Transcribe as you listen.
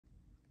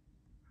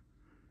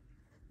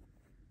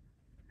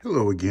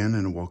Hello again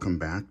and welcome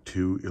back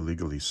to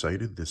Illegally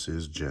Sighted. This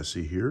is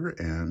Jesse here,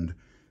 and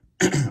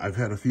I've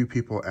had a few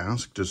people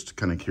ask, just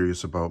kind of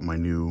curious about my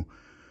new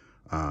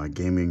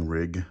gaming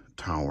rig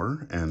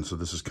tower, and so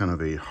this is kind of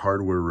a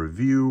hardware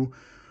review,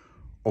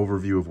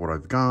 overview of what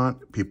I've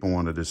got. People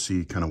wanted to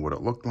see kind of what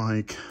it looked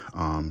like,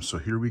 so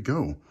here we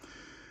go.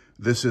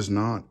 This is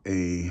not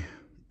a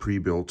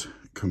pre-built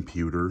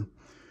computer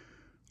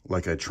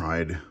like I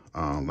tried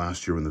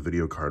last year when the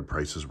video card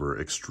prices were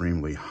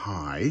extremely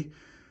high.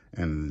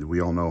 And we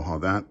all know how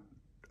that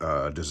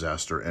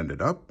disaster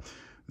ended up.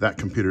 That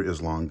computer is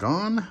long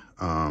gone.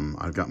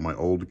 I've got my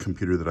old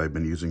computer that I've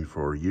been using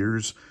for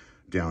years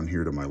down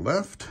here to my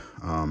left.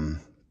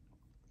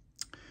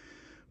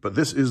 But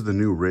this is the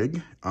new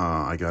rig.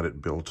 I got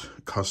it built,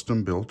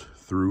 custom built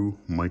through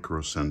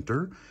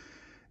MicroCenter.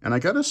 And I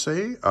gotta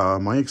say,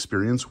 my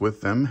experience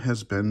with them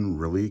has been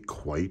really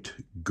quite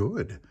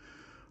good.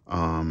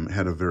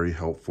 Had a very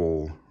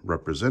helpful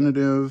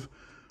representative.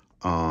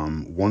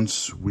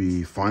 Once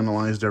we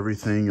finalized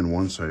everything and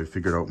once I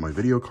figured out my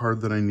video card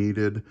that I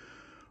needed,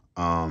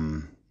 I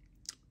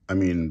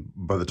mean,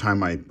 by the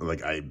time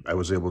I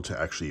was able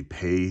to actually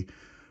pay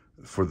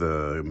for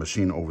the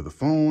machine over the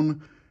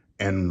phone,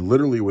 and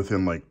literally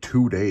within like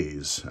 2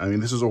 days, I mean,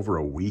 this is over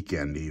a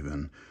weekend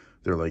even,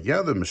 they're like,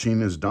 yeah, the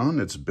machine is done,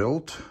 it's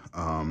built,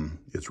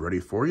 it's ready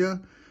for you,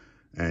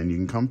 and you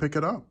can come pick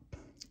it up.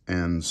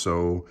 And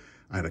so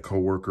I had a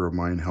coworker of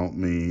mine help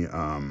me,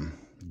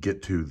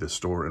 get to the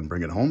store and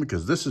bring it home,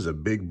 because this is a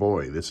big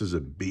boy. This is a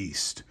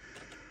beast.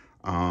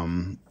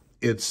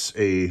 It's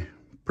a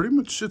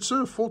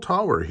full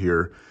tower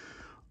here.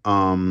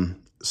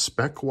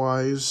 Spec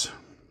wise,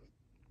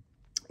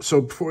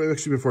 so before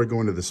I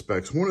go into the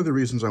specs, one of the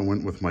reasons I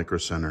went with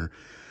MicroCenter,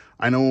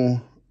 I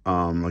know,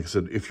 like I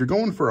said, if you're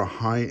going for a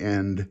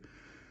high-end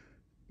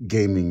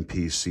gaming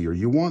PC or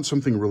you want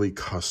something really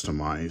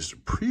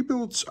customized,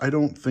 pre-builts I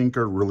don't think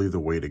are really the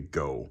way to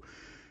go.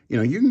 You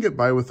know, you can get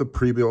by with the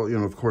pre-built, you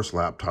know, of course,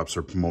 laptops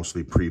are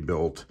mostly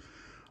pre-built.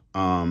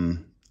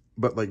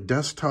 But like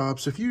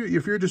desktops, if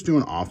you're just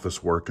doing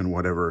office work and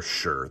whatever,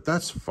 sure,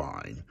 that's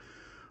fine.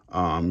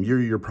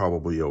 You're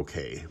probably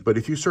okay. But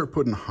if you start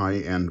putting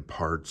high-end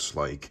parts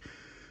like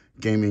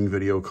gaming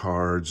video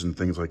cards and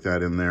things like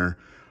that in there,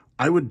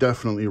 I would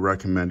definitely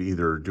recommend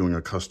either doing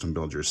a custom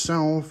build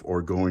yourself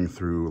or going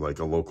through like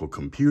a local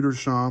computer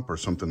shop or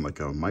something like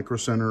a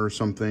MicroCenter or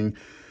something,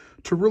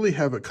 to really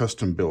have it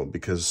custom built,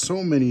 because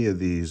so many of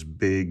these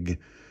big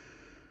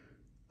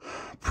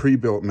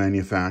pre-built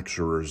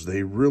manufacturers,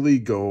 they really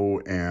go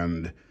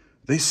and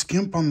they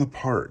skimp on the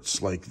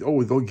parts. Like,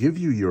 oh, they'll give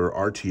you your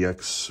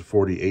RTX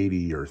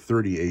 4080 or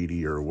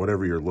 3080 or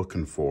whatever you're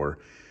looking for,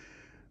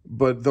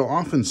 but they'll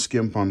often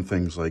skimp on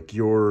things like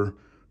your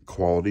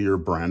quality or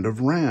brand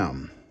of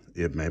RAM.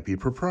 It might be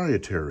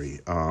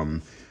proprietary.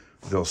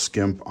 They'll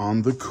skimp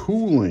on the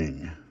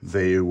cooling.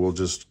 They will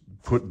just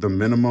put the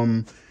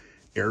minimum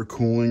air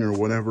cooling or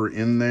whatever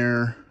in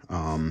there.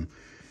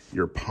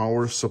 Your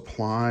power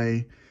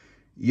supply,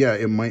 yeah,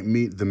 it might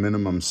meet the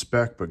minimum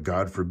spec, but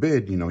God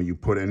forbid, you know, you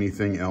put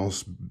anything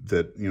else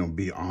that, you know,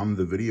 beyond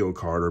the video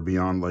card or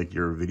beyond like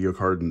your video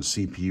card and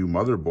CPU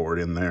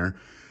motherboard in there,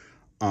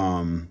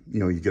 you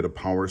know, you get a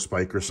power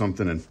spike or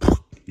something and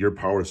your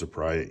power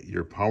supply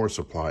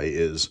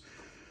is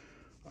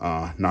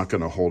not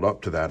going to hold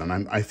up to that.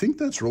 And I think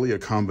that's really a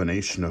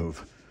combination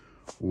of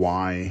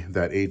why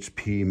that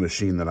HP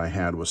machine that I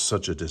had was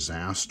such a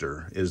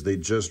disaster, is they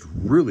just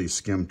really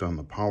skimped on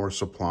the power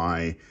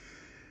supply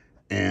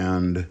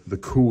and the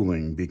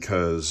cooling,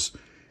 because,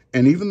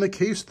 and even the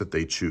case that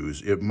they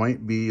choose, it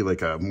might be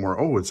like a more,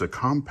 oh, it's a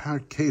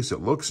compact case,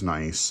 it looks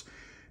nice,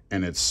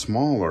 and it's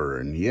smaller,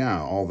 and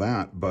yeah, all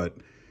that, but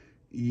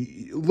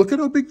look at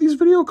how big these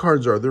video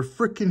cards are. They're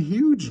freaking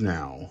huge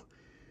now.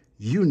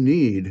 You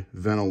need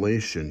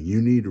ventilation.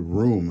 You need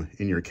room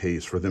in your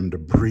case for them to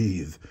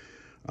breathe.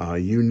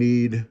 You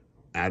need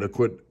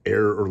adequate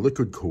air or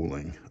liquid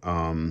cooling.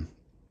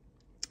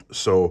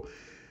 So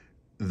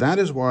that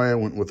is why I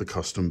went with a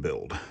custom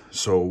build.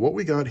 So what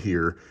we got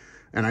here,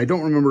 and I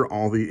don't remember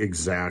all the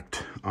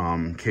exact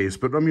case,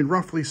 but I mean,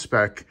 roughly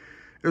spec,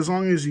 as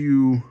long as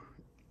you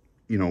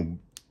know,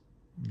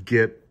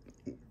 get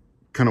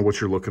kind of what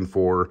you're looking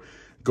for,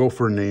 go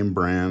for name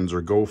brands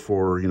or go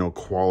for, you know,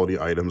 quality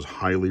items,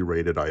 highly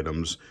rated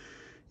items,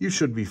 you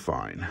should be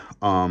fine.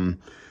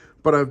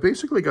 But I've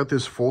basically got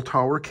this full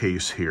tower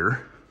case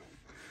here.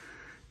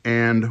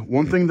 And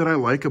one thing that I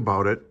like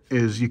about it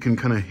is you can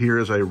kind of hear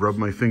as I rub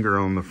my finger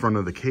on the front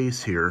of the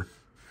case here.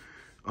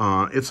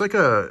 It's like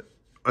and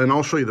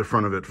I'll show you the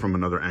front of it from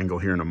another angle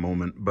here in a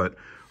moment, but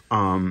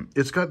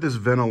it's got this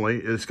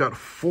it's got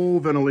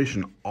full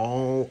ventilation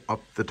all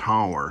up the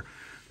tower.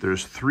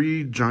 There's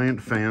 3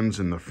 giant fans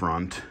in the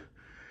front,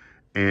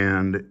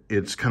 and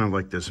it's kind of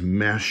like this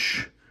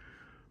mesh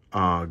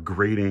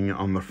grating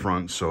on the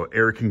front, so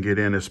air can get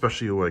in,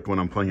 especially like when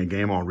I'm playing a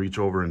game, I'll reach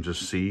over and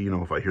just see, you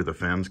know, if I hear the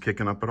fans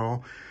kicking up at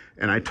all,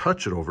 and I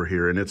touch it over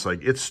here, and it's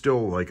like, it's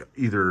still like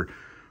either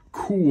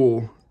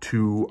cool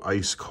to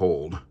ice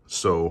cold.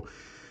 So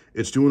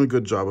it's doing a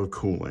good job of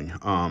cooling.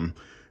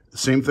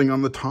 Same thing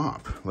on the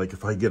top. Like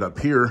if I get up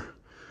here,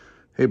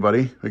 hey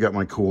buddy, I got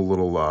my cool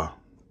little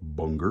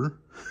bunger.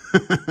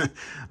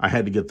 I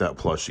had to get that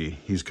plushie.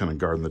 He's kind of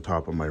guarding the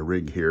top of my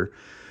rig here.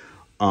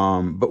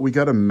 But we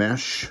got a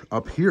mesh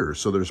up here,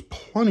 so there's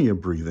plenty of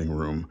breathing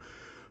room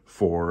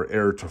for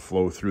air to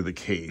flow through the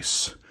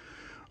case.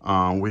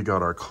 We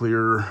got our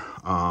clear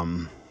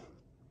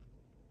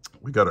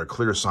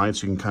side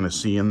so you can kind of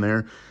see in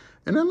there,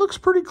 and it looks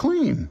pretty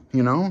clean,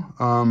 you know.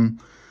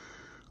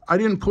 I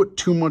didn't put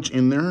too much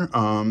in there.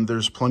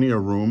 There's plenty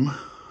of room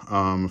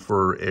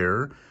for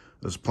air.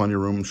 There's plenty of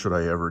room should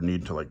I ever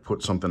need to like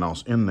put something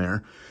else in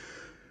there.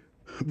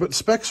 But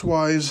specs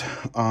wise,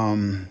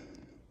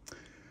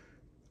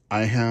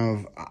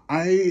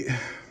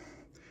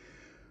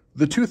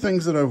 the two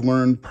things that I've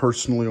learned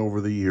personally over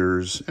the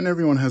years, and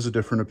everyone has a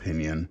different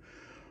opinion,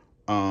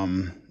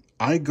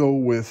 I go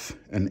with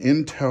an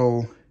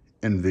Intel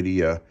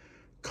NVIDIA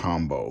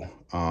combo.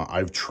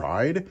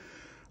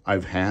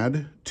 I've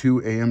had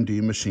two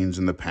AMD machines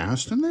in the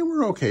past, and they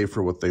were okay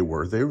for what they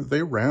were.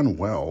 They ran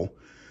well,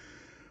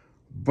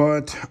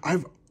 but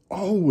I've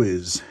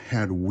always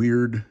had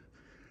weird,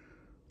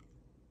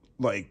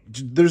 like,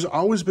 there's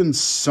always been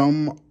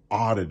some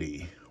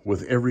oddity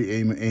with every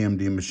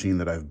AMD machine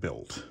that I've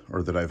built,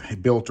 or that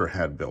I've built or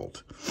had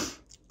built.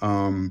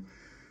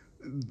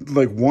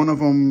 Like one of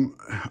them,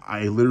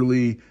 I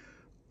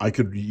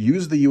could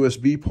use the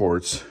USB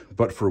ports,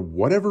 but for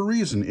whatever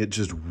reason, it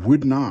just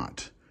could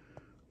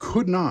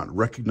not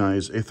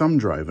recognize a thumb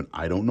drive, and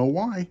I don't know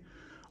why.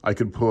 I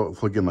could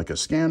plug in like a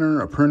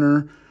scanner, a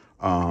printer,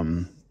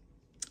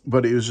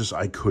 but it was just,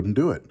 I couldn't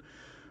do it.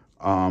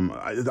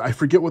 I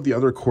forget what the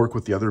other quirk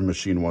with the other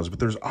machine was, but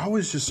there's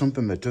always just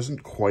something that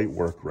doesn't quite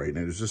work right, and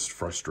it was just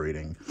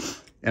frustrating.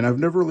 And I've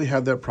never really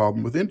had that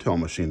problem with Intel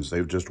machines.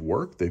 They've just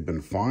worked. They've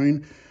been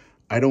fine.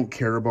 I don't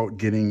care about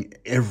getting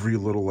every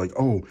little, like,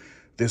 oh,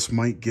 this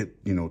might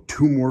get,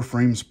 2 more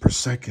frames per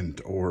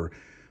second, or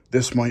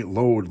this might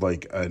load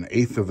like an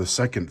 1/8 of a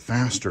second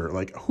faster.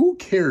 Like, who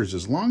cares?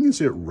 As long as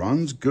it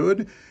runs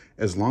good,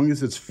 as long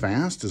as it's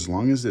fast, as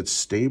long as it's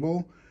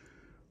stable,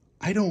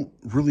 I don't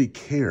really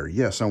care.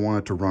 Yes, I want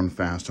it to run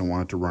fast. I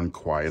want it to run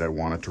quiet. I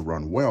want it to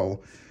run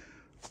well.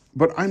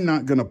 But I'm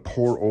not going to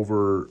pour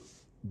over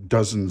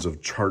dozens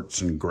of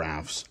charts and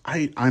graphs.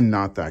 I'm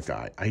not that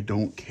guy. I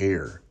don't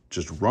care.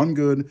 Just run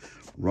good,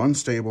 run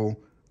stable.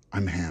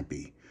 I'm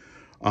happy.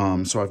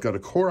 So I've got a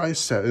Core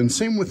i7, and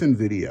same with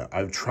NVIDIA.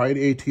 I've tried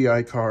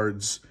ATI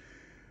cards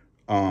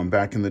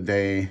back in the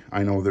day.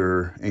 I know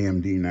they're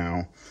AMD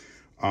now.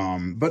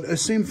 But the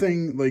same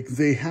thing, like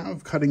they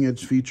have cutting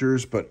edge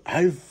features, but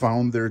I've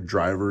found their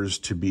drivers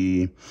to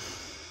be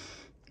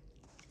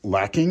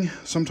lacking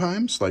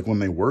sometimes. Like when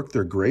they work,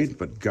 they're great,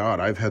 but God,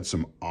 I've had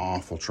some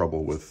awful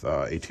trouble with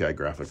ATI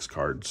graphics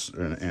cards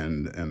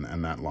and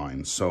that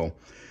line. So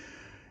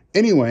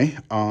anyway,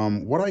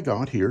 what I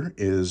got here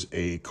is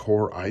a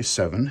Core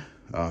i7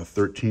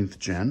 13th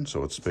gen.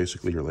 So it's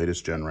basically your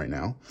latest gen right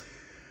now.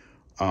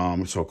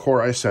 So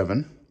Core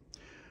i7.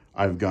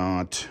 I've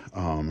got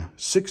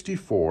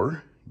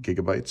 64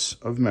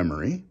 gigabytes of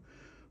memory,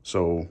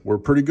 so we're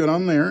pretty good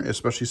on there,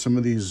 especially some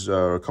of these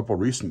couple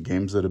recent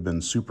games that have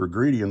been super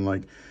greedy and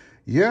like,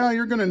 yeah,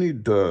 you're going to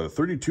need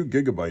 32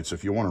 gigabytes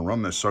if you want to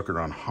run this sucker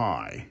on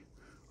high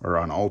or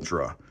on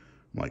ultra.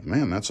 I'm like,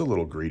 man, that's a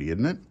little greedy,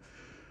 isn't it?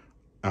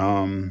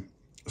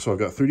 So I've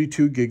got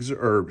 32 gigs,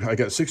 or I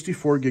got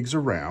 64 gigs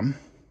of RAM.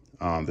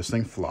 This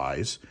thing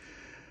flies.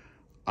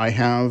 I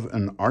have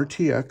an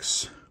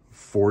RTX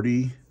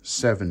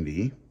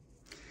 4070,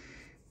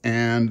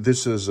 and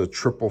this is a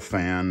triple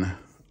fan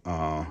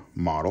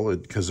model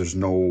because there's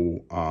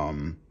no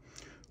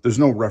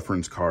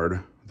reference card.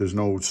 There's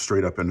no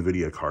straight up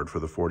NVIDIA card for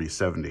the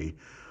 4070.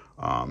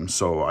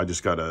 So I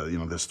just got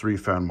this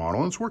 3-fan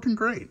model, and it's working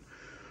great.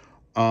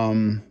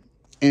 And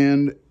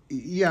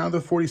yeah,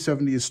 the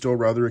 4070 is still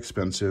rather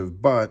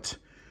expensive, but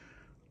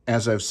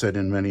as I've said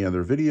in many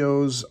other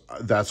videos,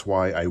 that's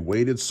why I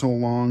waited so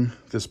long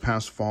this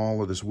past fall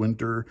or this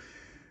winter,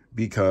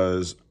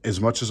 because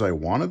as much as I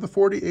wanted the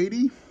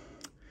 4080,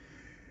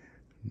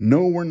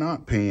 no, we're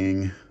not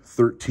paying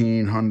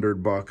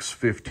 $1,300,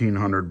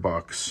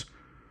 $1,500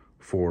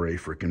 for a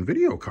freaking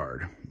video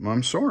card.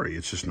 I'm sorry,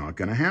 it's just not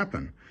going to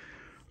happen.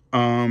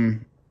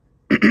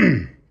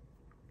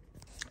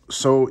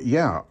 So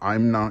yeah,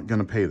 I'm not going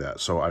to pay that.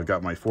 So I've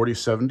got my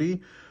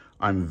 4070.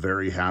 I'm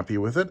very happy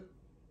with it.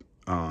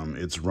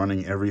 It's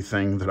running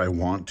everything that I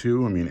want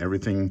to. I mean,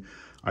 everything.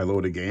 I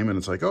load a game and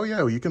it's like, oh yeah,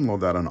 well, you can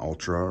load that on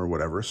Ultra or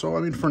whatever. So, I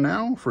mean, for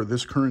now, for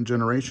this current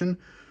generation,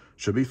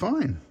 should be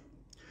fine.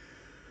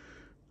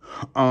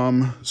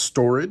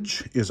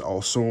 Storage is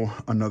also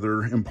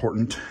another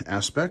important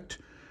aspect.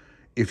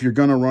 If you're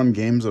going to run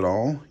games at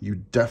all, you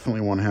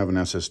definitely want to have an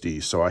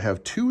SSD. So I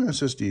have 2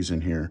 SSDs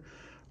in here.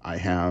 I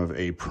have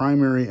a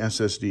primary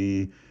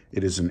SSD.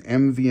 It is an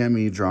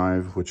NVMe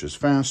drive, which is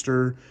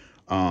faster.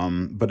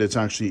 But it's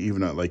actually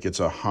even it's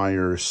a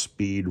higher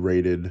speed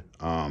rated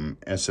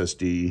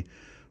SSD.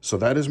 So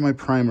that is my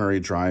primary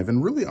drive,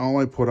 and really all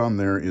I put on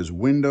there is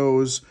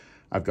Windows.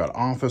 I've got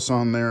Office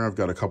on there. I've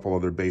got a couple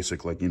other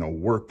basic, like,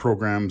 work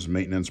programs,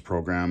 maintenance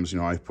programs.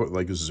 I put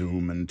like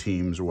Zoom and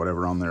Teams or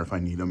whatever on there if I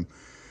need to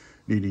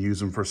use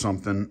them for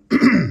something.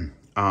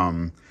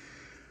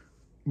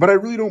 But I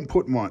really don't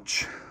put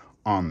much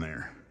on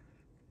there.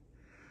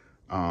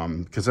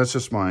 Because that's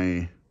just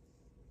my,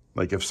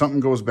 like, if something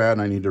goes bad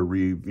and I need to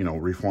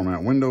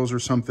reformat Windows or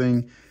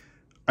something,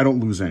 I don't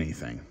lose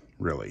anything,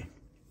 really.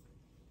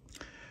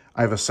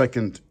 I have a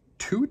second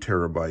 2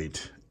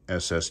 terabyte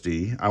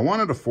SSD. I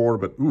wanted a 4,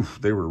 but oof,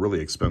 they were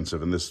really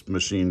expensive, and this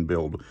machine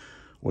build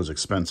was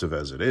expensive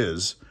as it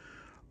is.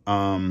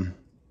 But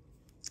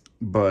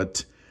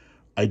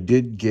I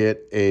did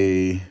get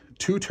a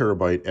 2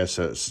 terabyte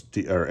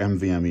SSD or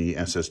NVMe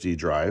SSD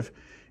drive.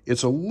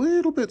 It's a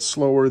little bit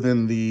slower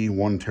than the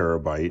 1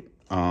 terabyte,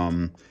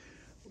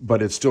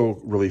 but it's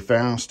still really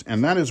fast,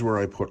 and that is where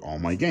I put all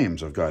my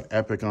games. I've got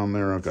Epic on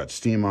there, I've got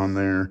Steam on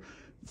there,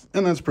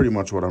 and that's pretty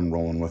much what I'm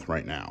rolling with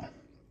right now.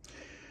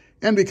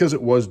 And because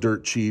it was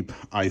dirt cheap,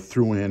 I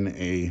threw in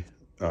a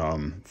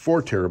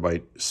 4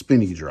 terabyte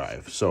spinny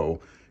drive. So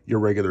your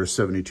regular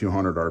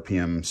 7200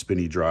 RPM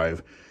spinny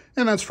drive.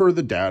 And that's for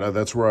the data.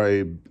 That's where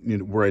I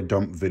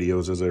dump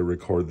videos as I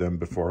record them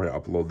before I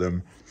upload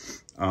them.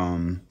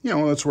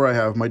 That's where I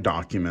have my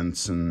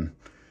documents and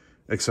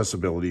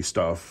accessibility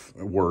stuff,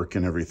 work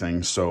and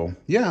everything. So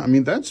yeah, I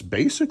mean, that's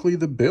basically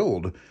the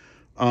build.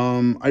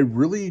 I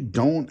really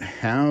don't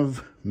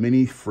have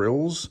many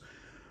frills.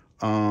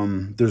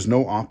 There's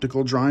no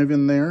optical drive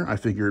in there. I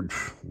figured,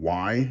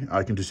 why?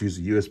 I can just use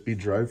a USB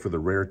drive for the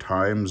rare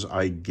times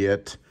I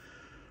get,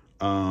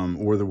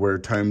 or the rare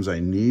times I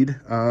need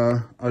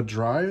a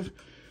drive.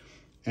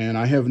 And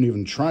I haven't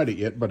even tried it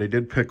yet, but I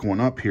did pick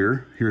one up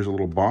here. Here's a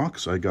little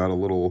box. I got a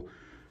little,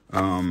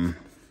 I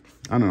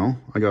got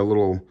a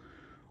little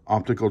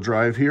optical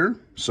drive here.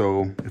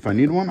 So if I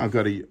need one, I've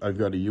got a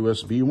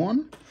USB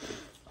one.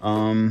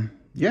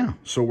 Yeah,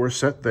 so we're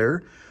set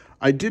there.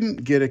 I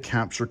didn't get a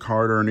capture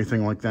card or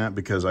anything like that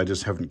because I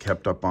just haven't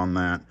kept up on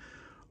that.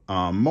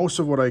 Most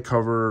of what I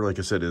cover, like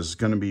I said, is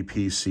going to be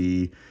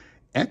PC.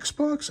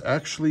 Xbox,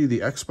 actually, the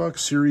Xbox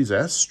Series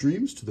S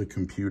streams to the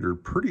computer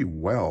pretty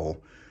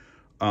well.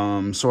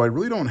 So I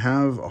really don't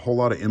have a whole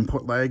lot of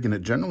input lag, and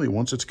it generally,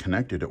 once it's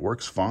connected, it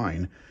works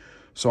fine.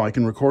 So I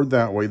can record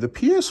that way. The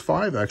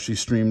PS5 actually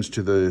streams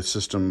to the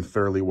system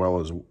fairly well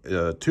as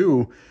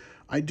too.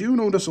 I do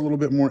notice a little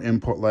bit more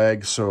input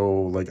lag, so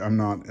like I'm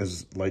not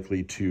as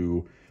likely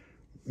to,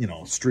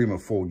 stream a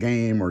full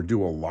game or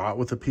do a lot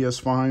with the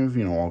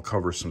PS5. I'll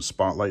cover some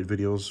spotlight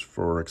videos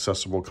for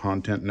accessible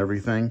content and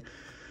everything,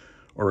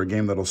 or a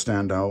game that'll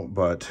stand out.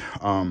 But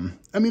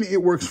I mean,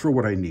 it works for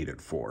what I need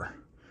it for.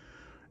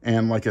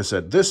 And like I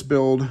said, this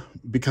build,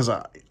 because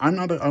I'm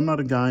not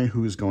a guy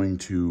who's going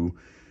to,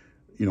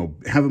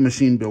 have a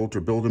machine built or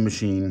build a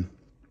machine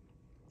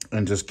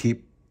and just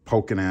keep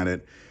poking at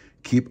it,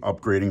 keep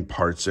upgrading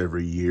parts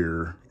every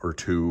year or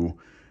two,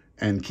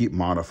 and keep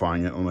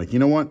modifying it. I'm like, you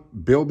know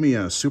what? Build me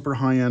a super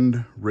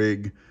high-end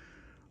rig.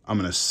 I'm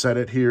going to set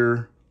it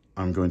here.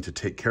 I'm going to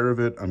take care of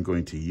it. I'm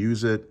going to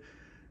use it.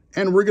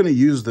 And we're going to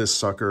use this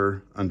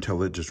sucker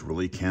until it just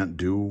really can't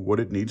do what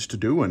it needs to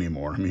do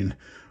anymore. I mean,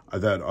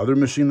 that other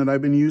machine that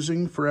I've been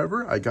using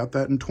forever, I got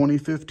that in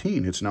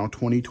 2015. It's now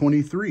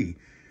 2023.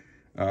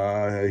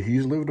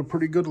 He's lived a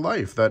pretty good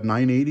life. That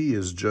 980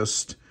 is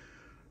just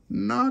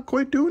not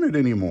quite doing it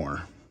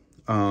anymore.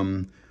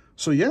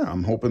 So yeah,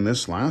 I'm hoping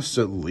this lasts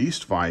at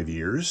least 5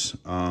 years.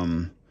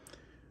 And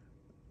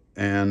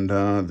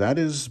that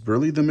is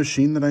really the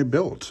machine that I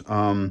built.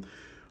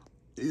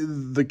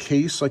 The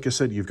case, like I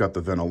said, you've got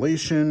the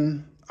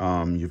ventilation,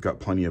 you've got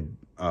plenty of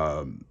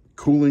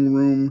cooling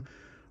room,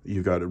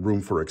 you've got a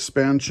room for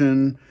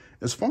expansion.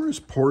 As far as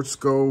ports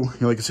go,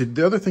 like I said,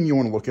 the other thing you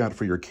want to look at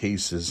for your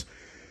case is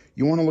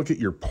you want to look at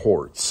your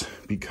ports,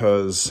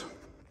 because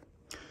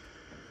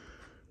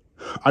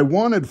I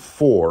wanted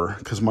 4,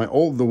 because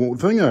the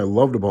thing that I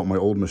loved about my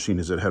old machine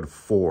is it had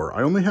 4.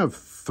 I only have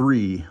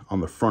 3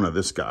 on the front of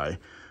this guy.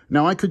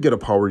 Now I could get a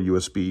power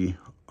USB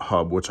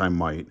hub, which I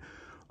might,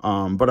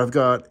 but I've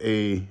got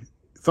a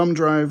thumb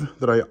drive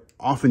that I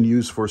often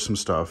use for some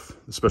stuff,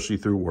 especially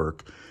through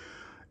work.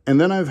 And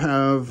then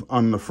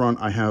on the front,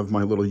 I have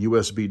my little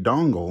USB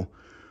dongle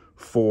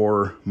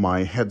for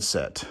my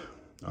headset,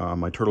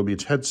 my Turtle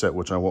Beach headset,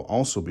 which I will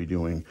also be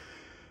doing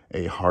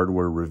a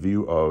hardware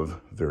review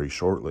of very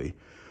shortly.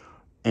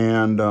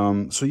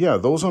 And so yeah,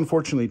 those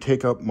unfortunately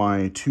take up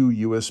my 2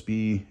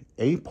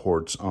 USB-A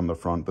ports on the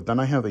front, but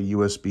then I have a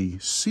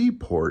USB-C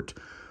port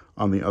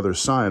on the other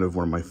side of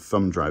where my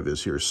thumb drive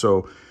is here.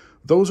 So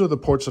those are the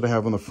ports that I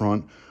have on the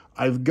front.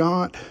 I've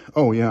got,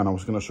 oh yeah, and I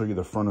was going to show you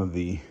the front of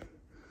the,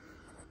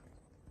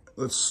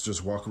 let's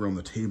just walk around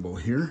the table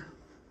here.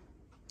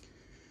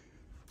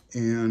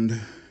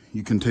 And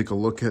you can take a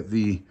look at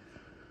the,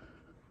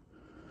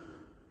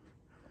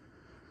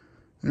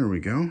 there we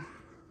go.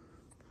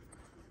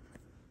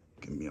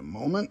 Give me a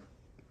moment.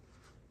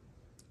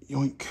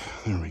 Yoink,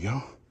 there we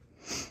go.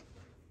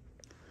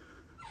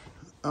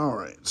 All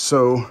right,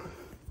 so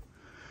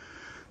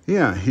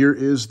yeah, here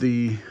is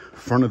the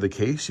front of the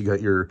case. You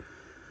got your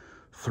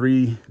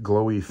 3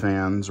 glowy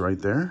fans right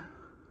there.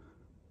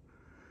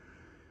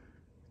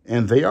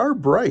 And they are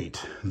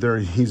bright. They're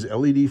these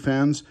LED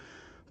fans.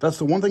 That's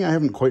the one thing I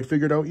haven't quite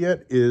figured out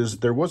yet, is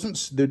there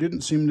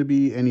didn't seem to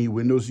be any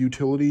Windows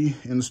utility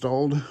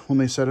installed when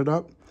they set it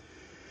up.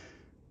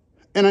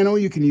 And I know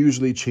you can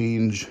usually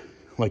change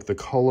like the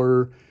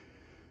color,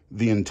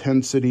 the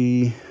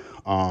intensity,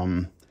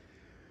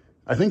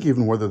 I think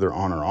even whether they're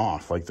on or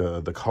off, like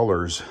the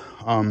colors.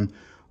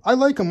 I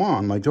like them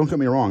on, like, don't get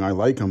me wrong, I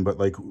like them, but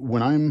like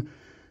when I'm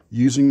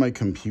using my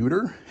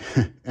computer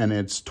and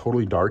it's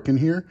totally dark in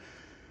here,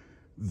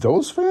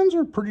 those fans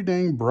are pretty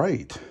dang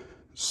bright.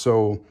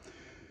 So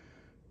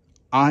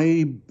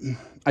I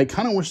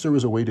kind of wish there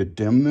was a way to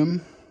dim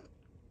them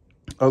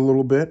a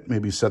little bit,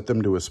 maybe set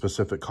them to a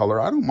specific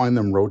color. I don't mind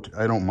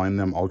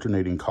them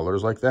alternating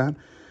colors like that.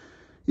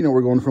 You know,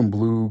 we're going from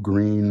blue,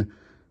 green,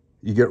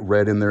 you get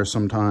red in there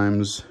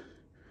sometimes,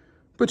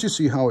 but you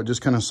see how it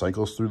just kind of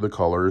cycles through the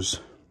colors.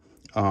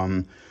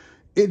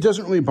 It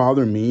doesn't really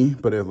bother me,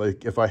 but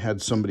like if I had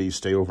somebody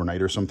stay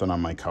overnight or something on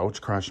my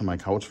couch, crash on my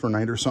couch for a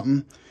night or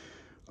something,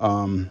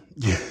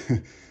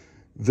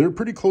 they're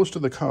pretty close to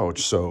the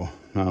couch, so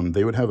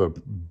they would have a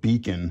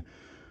beacon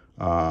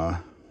to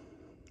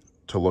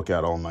look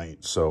at all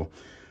night. So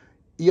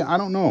yeah, I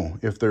don't know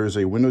if there's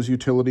a Windows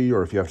utility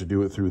or if you have to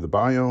do it through the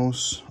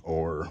BIOS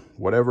or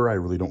whatever. I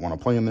really don't want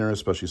to play in there,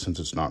 especially since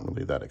it's not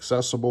really that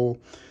accessible.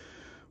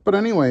 But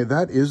anyway,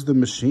 that is the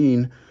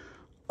machine.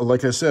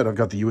 Like I said, I've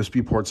got the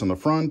USB ports on the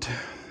front.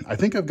 I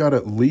think I've got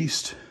at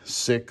least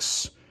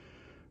 6,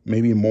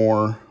 maybe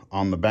more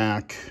on the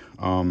back.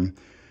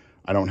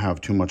 I don't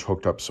have too much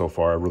hooked up so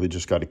far. I really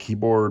just got a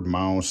keyboard,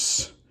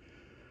 mouse.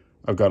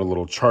 I've got a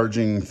little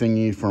charging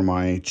thingy for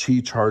my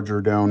Qi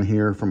charger down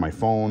here for my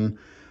phone.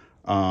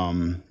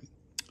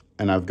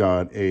 And I've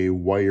got a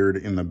wired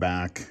in the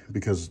back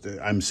because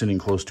I'm sitting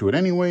close to it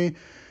anyway.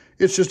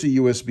 It's just a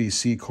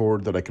USB-C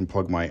cord that I can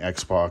plug my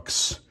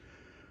Xbox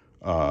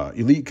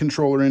Elite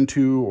controller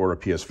into, or a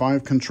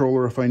PS5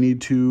 controller if I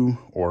need to,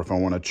 or if I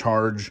want to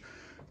charge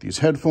these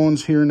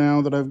headphones here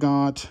now that I've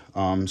got.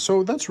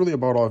 So that's really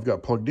about all I've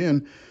got plugged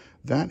in.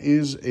 That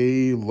is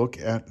a look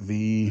at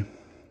the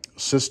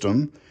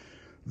system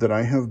that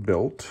I have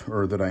built,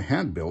 or that I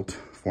had built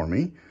for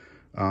me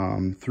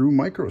through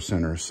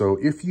MicroCenter. So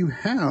if you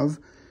have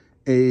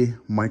a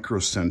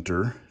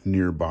MicroCenter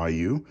nearby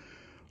you,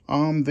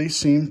 they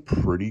seem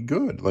pretty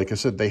good. Like I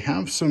said, they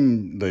have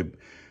some,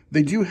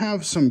 they do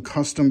have some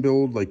custom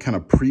build, like kind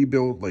of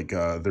pre-built, like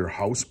their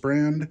house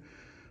brand.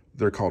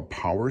 They're called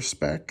Power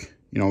Spec.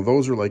 You know,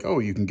 those are like, oh,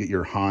 you can get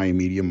your high,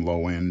 medium,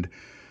 low end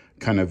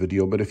kind of a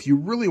deal. But if you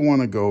really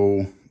want to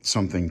go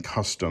something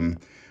custom,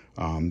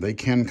 they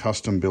can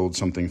custom build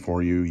something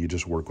for you. You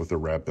just work with a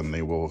rep and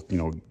they will, you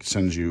know,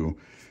 send you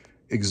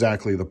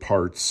exactly the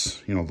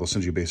parts. You know, they'll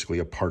send you basically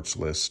a parts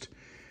list,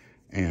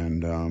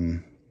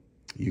 and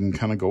you can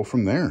kind of go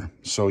from there.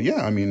 So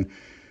yeah, I mean,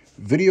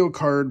 video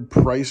card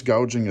price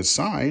gouging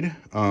aside,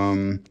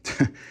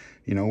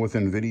 you know, with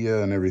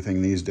NVIDIA and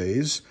everything these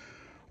days,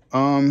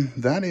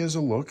 that is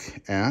a look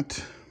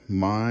at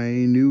my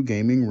new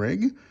gaming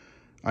rig.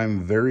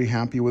 I'm very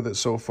happy with it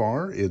so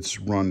far. It's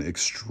run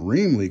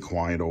extremely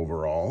quiet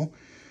overall.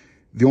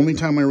 The only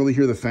time I really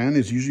hear the fan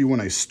is usually when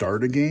I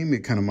start a game.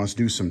 It kind of must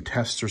do some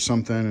tests or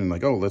something, and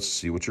like, oh, let's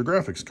see what your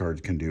graphics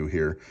card can do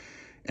here.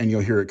 And you'll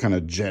hear it kind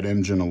of jet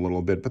engine a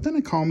little bit, but then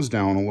it calms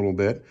down a little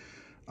bit,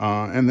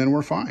 and then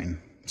we're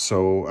fine.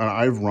 So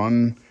I've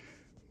run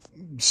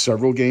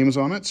several games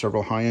on it,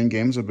 several high-end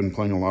games. I've been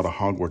playing a lot of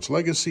Hogwarts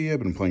Legacy. I've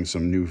been playing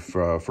some new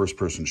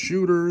first-person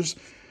shooters.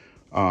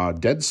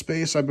 Dead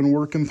Space I've been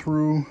working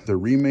through, the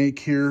remake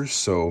here.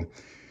 So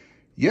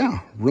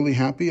yeah, really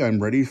happy.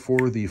 I'm ready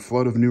for the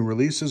flood of new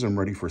releases. I'm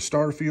ready for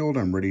Starfield.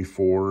 I'm ready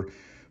for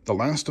The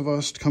Last of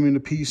Us coming to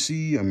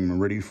PC.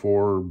 I'm ready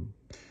for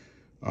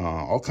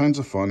all kinds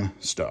of fun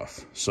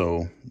stuff.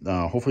 So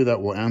hopefully that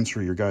will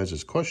answer your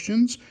guys'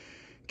 questions,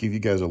 give you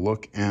guys a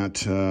look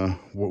at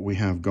what we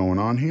have going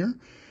on here.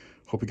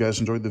 Hope you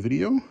guys enjoyed the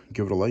video.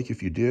 Give it a like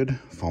if you did.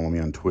 Follow me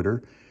on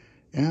Twitter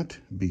at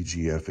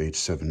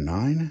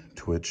BGFH79,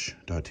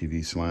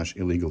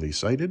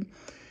 twitch.tv/illegally-cited,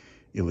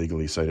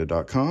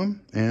 illegally-cited.com,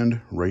 and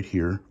right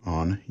here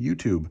on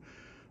YouTube.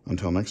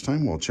 Until next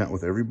time, we'll chat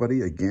with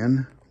everybody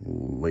again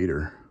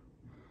later.